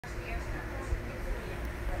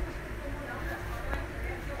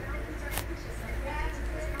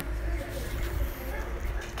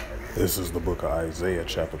This is the book of Isaiah,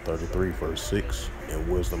 chapter 33, verse 6. And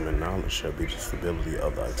wisdom and knowledge shall be the stability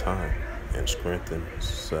of thy time, and strengthen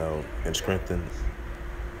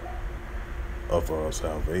of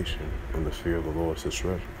salvation, and the fear of the Lord is his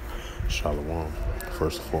treasure. Shalom.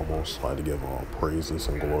 First and foremost, I'd like to give all praises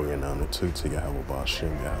and glory and honor to Yahweh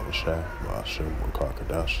Ba'ashem, Yahweh Shai, Ba'ashem,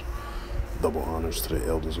 Wakakadash. Double honors to the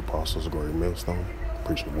elders, apostles, of Great Millstone,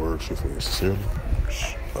 preaching the word truthfully and sincerely.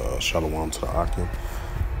 Shalom to the Akim,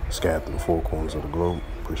 scattered through the four corners of the globe,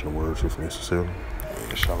 preaching the word truthfully and sincerely.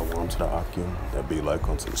 And shalom to the Akim, that be like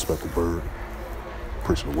unto the speckled bird,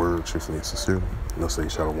 preaching the word truthfully and sincerely. And I'll say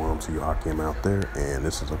shalom to you Akim out there. And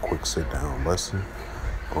this is a quick sit-down lesson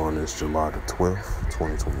on this July the 12th,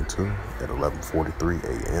 2022 at 11:43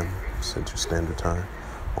 a.m. Central Standard Time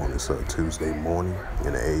on this Tuesday morning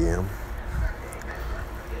in the a.m.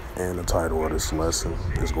 And the title of this lesson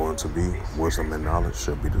is going to be Wisdom and Knowledge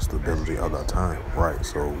Shall Be the Stability of Thy Time. Right,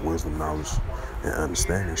 so wisdom, knowledge, and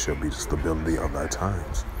understanding shall be the stability of thy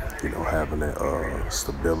times. You know, having that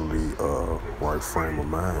stability, right frame of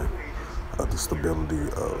mind, the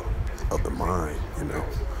stability of the mind, you know,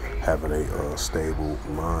 having a stable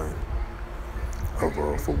mind of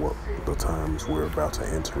for what the times we're about to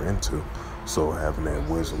enter into. So having that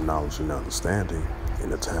wisdom, knowledge, and understanding in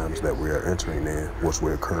the times that we are entering in, which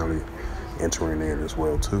we're currently entering in as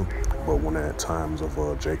well too. But when at times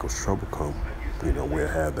of Jacob's trouble come, you know, we'll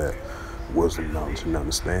have that wisdom, knowledge, and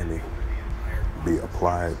understanding be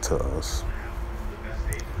applied to us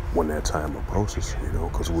when that time approaches, you know,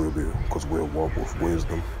 because we'll walk with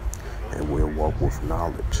wisdom and we'll walk with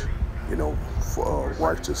knowledge, you know, for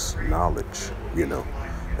righteous knowledge, you know,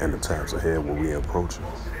 and the times ahead when we approaching,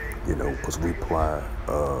 you know, because we apply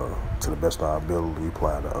to the best of our ability, we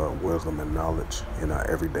apply the wisdom and knowledge in our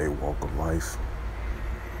everyday walk of life,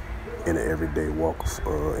 in the everyday walk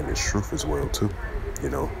of in its truth as well too, you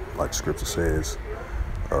know, like Scripture says,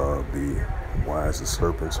 be wise as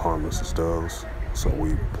serpents, harmless as doves. So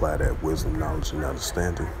we apply that wisdom, knowledge, and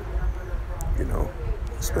understanding, you know,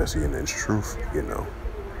 especially in its truth, you know.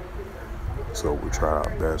 So we try our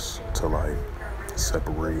best to like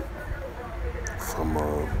separate from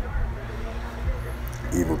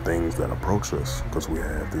evil things that approach us, because we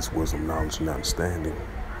have this wisdom, knowledge, and understanding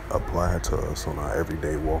applied to us on our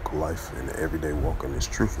everyday walk of life and the everyday walk in this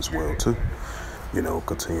truth as well too. You know,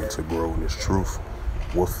 continue to grow in this truth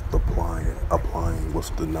with the applying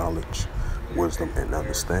with the knowledge, wisdom, and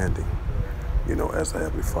understanding. You know, as the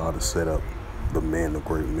Heavenly Father set up the men of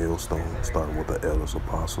Great Millstone, starting with the elders,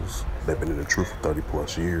 apostles, they've been in the truth for 30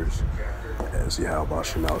 plus years. As Yahweh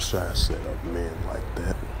Shai set up men like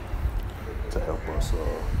that to help us,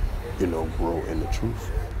 you know, grow in the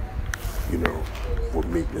truth, you know, with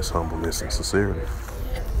meekness, humbleness, and sincerity.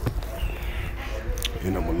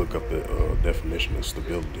 And I'm going to look up the definition of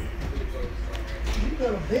stability. You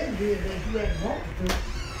could have been here that you ain't want to.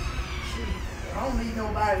 Shit, I don't need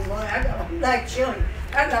nobody's money. I'm like chilling.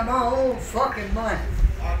 I got my own fucking money.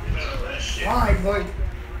 Alright, boy.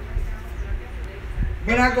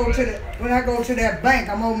 When I go to that bank,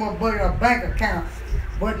 I'm on my buddy a bank account.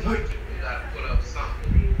 But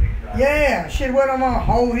yeah, shit, what I'm gonna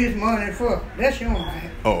hold his money for? That's your man.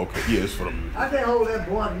 Oh, okay. Yeah, it's for them. I can't hold that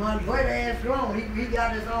boy's money. Boy, the ass grown. He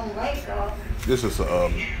got his own bank card. This is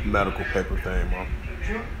a medical paper thing, Mom.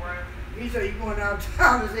 Sure. He said you going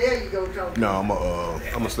downtown. I said, there you go, talk. No, I'm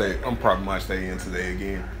gonna stay. I'm probably might stay in today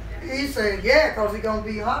again. He said, yeah, cause it's gonna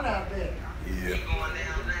be hot out there. Yeah.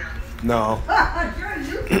 No.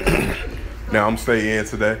 Now I'm staying in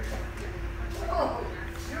today. Oh,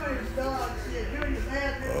 you ain't dog shit. You ain't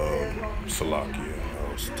bad. Salakia.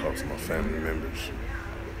 I was talking to my family members.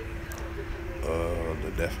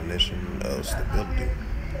 The definition of stability.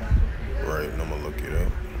 Right, and I'm gonna look it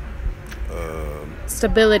up.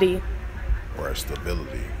 Stability. Right,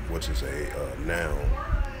 stability, which is a noun.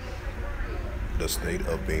 The state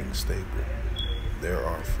of being stable. There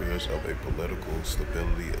are fears of a political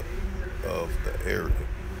stability of the area.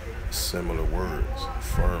 Similar words: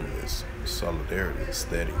 firmness, solidarity,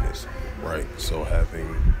 steadiness. Right. So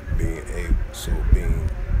being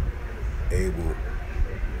able,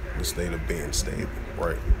 the state of being stable.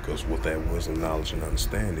 Right. Because with that wisdom, knowledge, and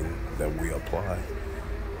understanding that we apply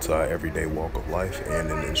to our everyday walk of life and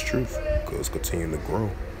in its truth, because continue to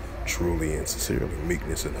grow truly and sincerely,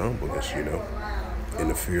 meekness and humbleness, you know. And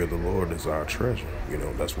the fear of the Lord is our treasure. You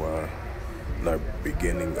know, that's why the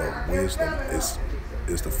beginning of wisdom is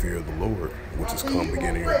the fear of the Lord, which is come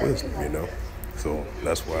beginning of wisdom, you know. So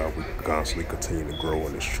that's why we constantly continue to grow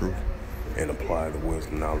in this truth and apply the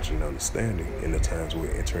wisdom, knowledge, and understanding in the times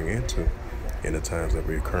we're entering into, in the times that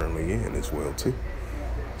we're currently in as well too.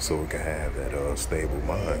 so we can have that stable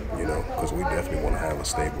mind, you know, because we definitely want to have a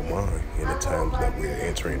stable mind in the times that we're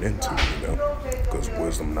entering into, you know, because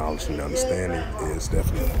wisdom, knowledge, and understanding is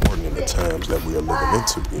definitely important in the times that we are living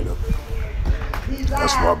into, you know.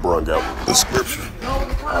 That's why I brought out the scripture,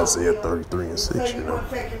 Isaiah 33 and 6, you know.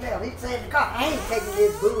 He said in the car, I ain't taking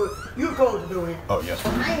this boo. You supposed to do it. Oh, yes.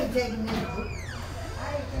 I ain't taking this boo.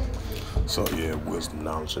 So yeah, wisdom,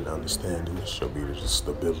 knowledge, and understanding shall be the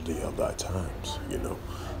stability of thy times, you know.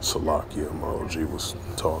 Salakia, my OG was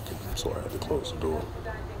talking, so I had to close the door.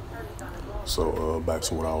 So back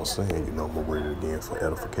to what I was saying, you know, I'm going to read it again for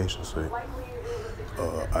edification's sake.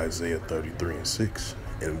 Isaiah 33 and 6,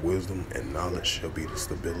 and wisdom and knowledge shall be the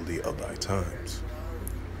stability of thy times,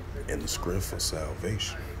 and the strength for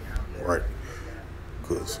salvation, right?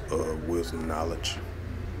 Because wisdom, knowledge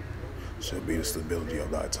shall be the stability of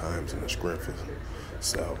thy times, and the strength for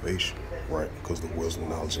salvation, right? Because the wisdom,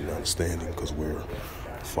 knowledge, and understanding, because we're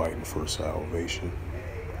fighting for salvation,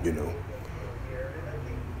 you know.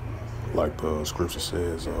 Like the scripture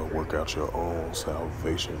says, work out your own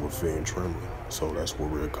salvation with fear and trembling. So that's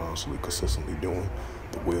what we're constantly, consistently doing.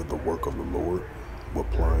 The work of the Lord. We're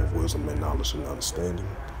applying wisdom and knowledge and understanding.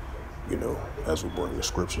 You know, as we bring the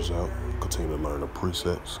scriptures out, continue to learn the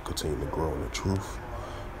precepts, continue to grow in the truth,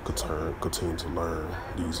 continue to learn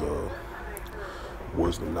these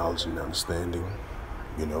wisdom, knowledge, and understanding,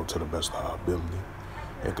 you know, to the best of our ability,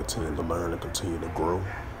 and continue to learn and continue to grow.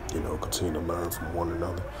 You know, continue to learn from one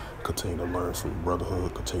another, continue to learn from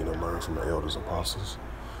brotherhood, continue to learn from the elders, apostles,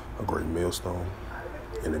 a great millstone,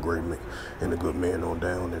 and a good man on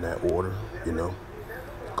down in that order, you know,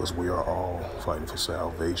 because we are all fighting for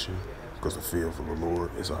salvation, because the fear of the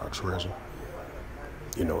Lord is our treasure,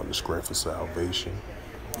 you know, and the strength for salvation,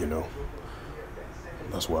 you know.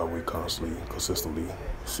 That's why we consistently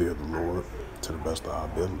fear the Lord to the best of our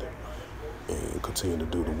ability, and continue to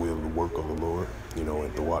do the will of the work of the Lord, you know,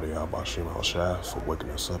 and Thawadi Al-Bashim Al-Shai for waking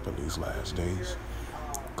us up in these last days.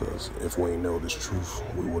 Because if we ain't know this truth,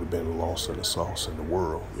 we would have been lost in the sauce in the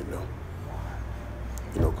world, you know.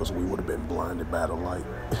 You know, because we would have been blinded by the light,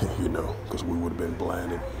 you know, because we would have been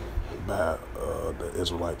blinded by the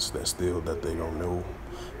Israelites that they don't know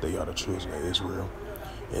they are the children of Israel,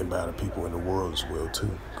 and by the people in the world as well, too,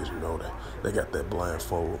 because you know that they got that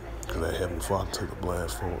blindfold, because that Heavenly Father took the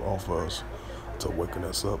blindfold off of us to waking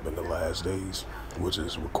us up in the last days, which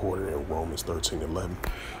is recorded in Romans 13:11.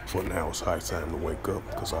 For now it's high time to wake up,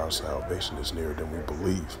 because our salvation is nearer than we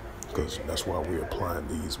believe, because that's why we're applying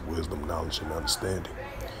these wisdom, knowledge, and understanding,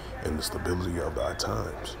 and the stability of our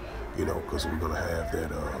times, you know, because we're going to have that,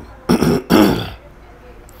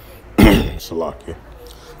 Salakia,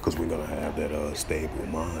 because we're going to have that stable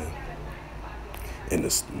mind. And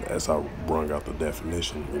this, as I brought out the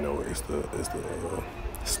definition, you know, it's the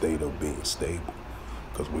state of being stable,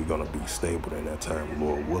 because we're going to be stable in that time,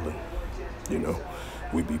 Lord willing. You know,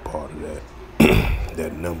 we be part of that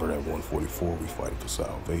that number, that 144, we fighting for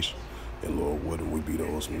salvation, and Lord willing, we be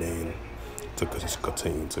those men to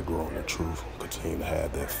continue to grow in the truth, continue to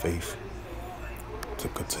have that faith, to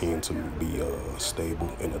continue to be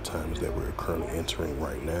stable in the times that we're currently entering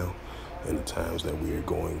right now, and the times that we are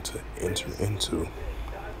going to enter into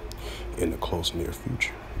in the close near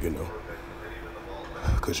future, you know,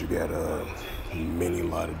 because you got a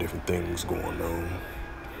lot of different things going on.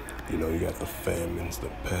 You know, you got the famines, the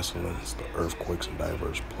pestilence, the earthquakes in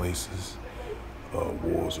diverse places,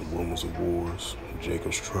 wars and rumors of wars,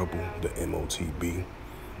 Jacob's trouble, the MOTB,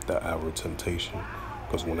 the hour of temptation.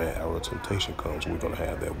 Because when that hour of temptation comes, we're going to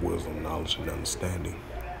have that wisdom, knowledge, and understanding,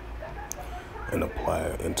 and apply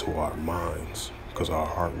it into our minds, because our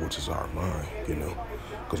heart, which is our mind, you know,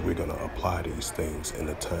 because we're going to apply these things in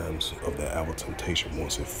the times of the hour of temptation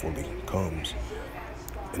once it fully comes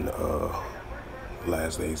in the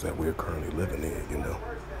last days that we're currently living in, you know.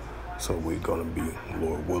 So we're going to be,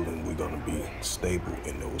 Lord willing, we're going to be stable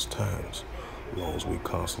in those times, as long as we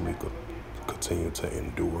constantly continue to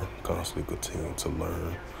endure, constantly continue to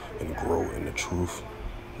learn and grow in the truth.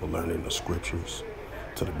 We're learning the scriptures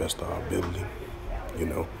to the best of our ability, you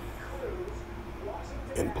know,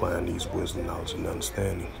 and applying these wisdom, knowledge, and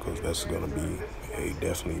understanding, because that's going to be a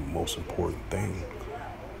definitely most important thing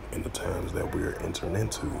in the times that we're entering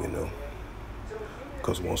into, you know.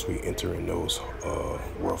 Because once we enter in those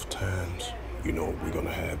rough times, you know, we're going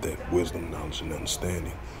to have that wisdom, knowledge, and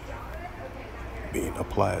understanding being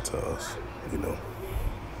applied to us, you know.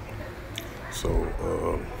 So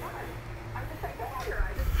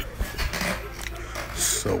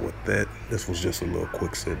with that, this was just a little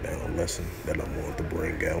quick sit-down lesson that I wanted to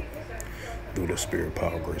bring out through the spirit,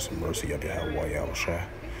 power, grace, and mercy of Yahweh Yahushua.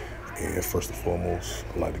 And first and foremost,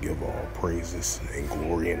 I'd like to give all praises and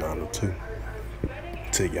glory and honor to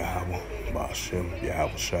Yahweh, Bahashem,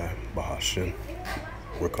 Yahweh Shai, Bahashem,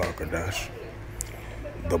 Rakar Kadash.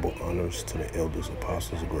 Double honors to the elders,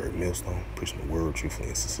 apostles of Great Millstone, preaching the word truthfully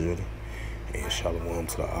and sincerely. And shalom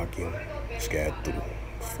to the Akim, scattered through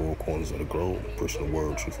the four corners of the globe, preaching the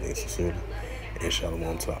word truthfully and sincerely. And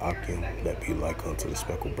shalom to the Akim, that be like unto the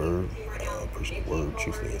speckled bird, preaching the word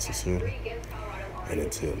truthfully and sincerely. And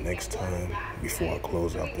until next time, before I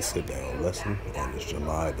close out the sit-down lesson on this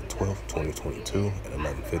July the 12th, 2022 at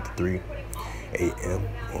 11:53 a.m.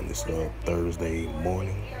 on this Thursday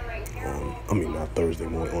morning, not Thursday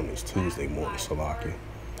morning, on this Tuesday morning, Salakia.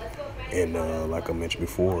 And like I mentioned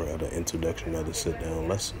before at the introduction of the sit-down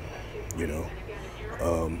lesson, in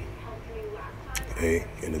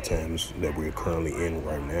the times that we're currently in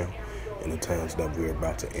right now, in the times that we're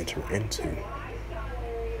about to enter into,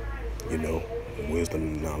 wisdom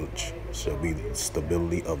and knowledge shall be the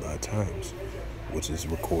stability of thy times, which is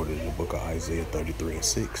recorded in the book of Isaiah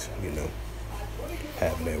 33:6,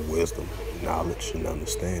 having that wisdom, knowledge, and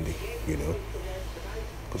understanding,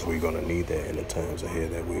 because we're going to need that in the times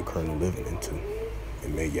ahead that we're currently living into.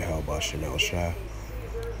 And may Yahweh Shem Shai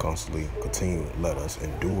constantly continue to let us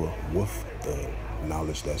endure with the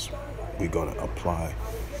knowledge that's we're going to apply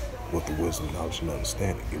with the wisdom, knowledge, and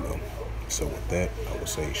understanding, So with that, I would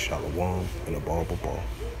say shalom and a ball.